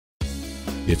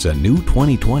It's a new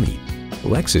 2020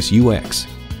 Lexus UX.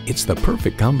 It's the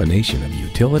perfect combination of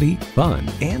utility, fun,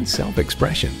 and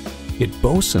self-expression. It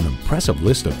boasts an impressive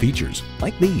list of features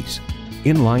like these: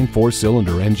 inline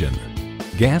 4-cylinder engine,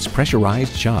 gas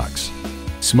pressurized shocks,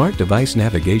 smart device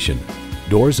navigation,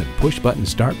 doors and push-button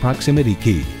start proximity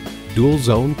key, dual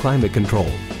zone climate control,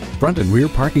 front and rear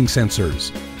parking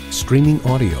sensors, streaming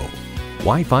audio,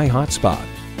 Wi-Fi hotspot,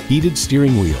 heated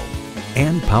steering wheel,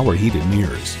 and power heated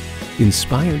mirrors.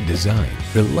 Inspired design,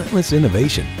 relentless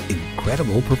innovation,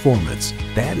 incredible performance.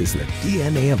 That is the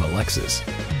DNA of a Lexus.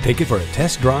 Take it for a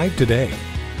test drive today.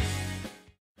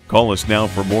 Call us now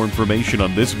for more information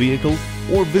on this vehicle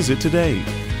or visit today.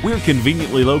 We're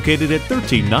conveniently located at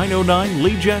 13909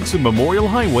 Lee Jackson Memorial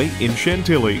Highway in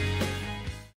Chantilly.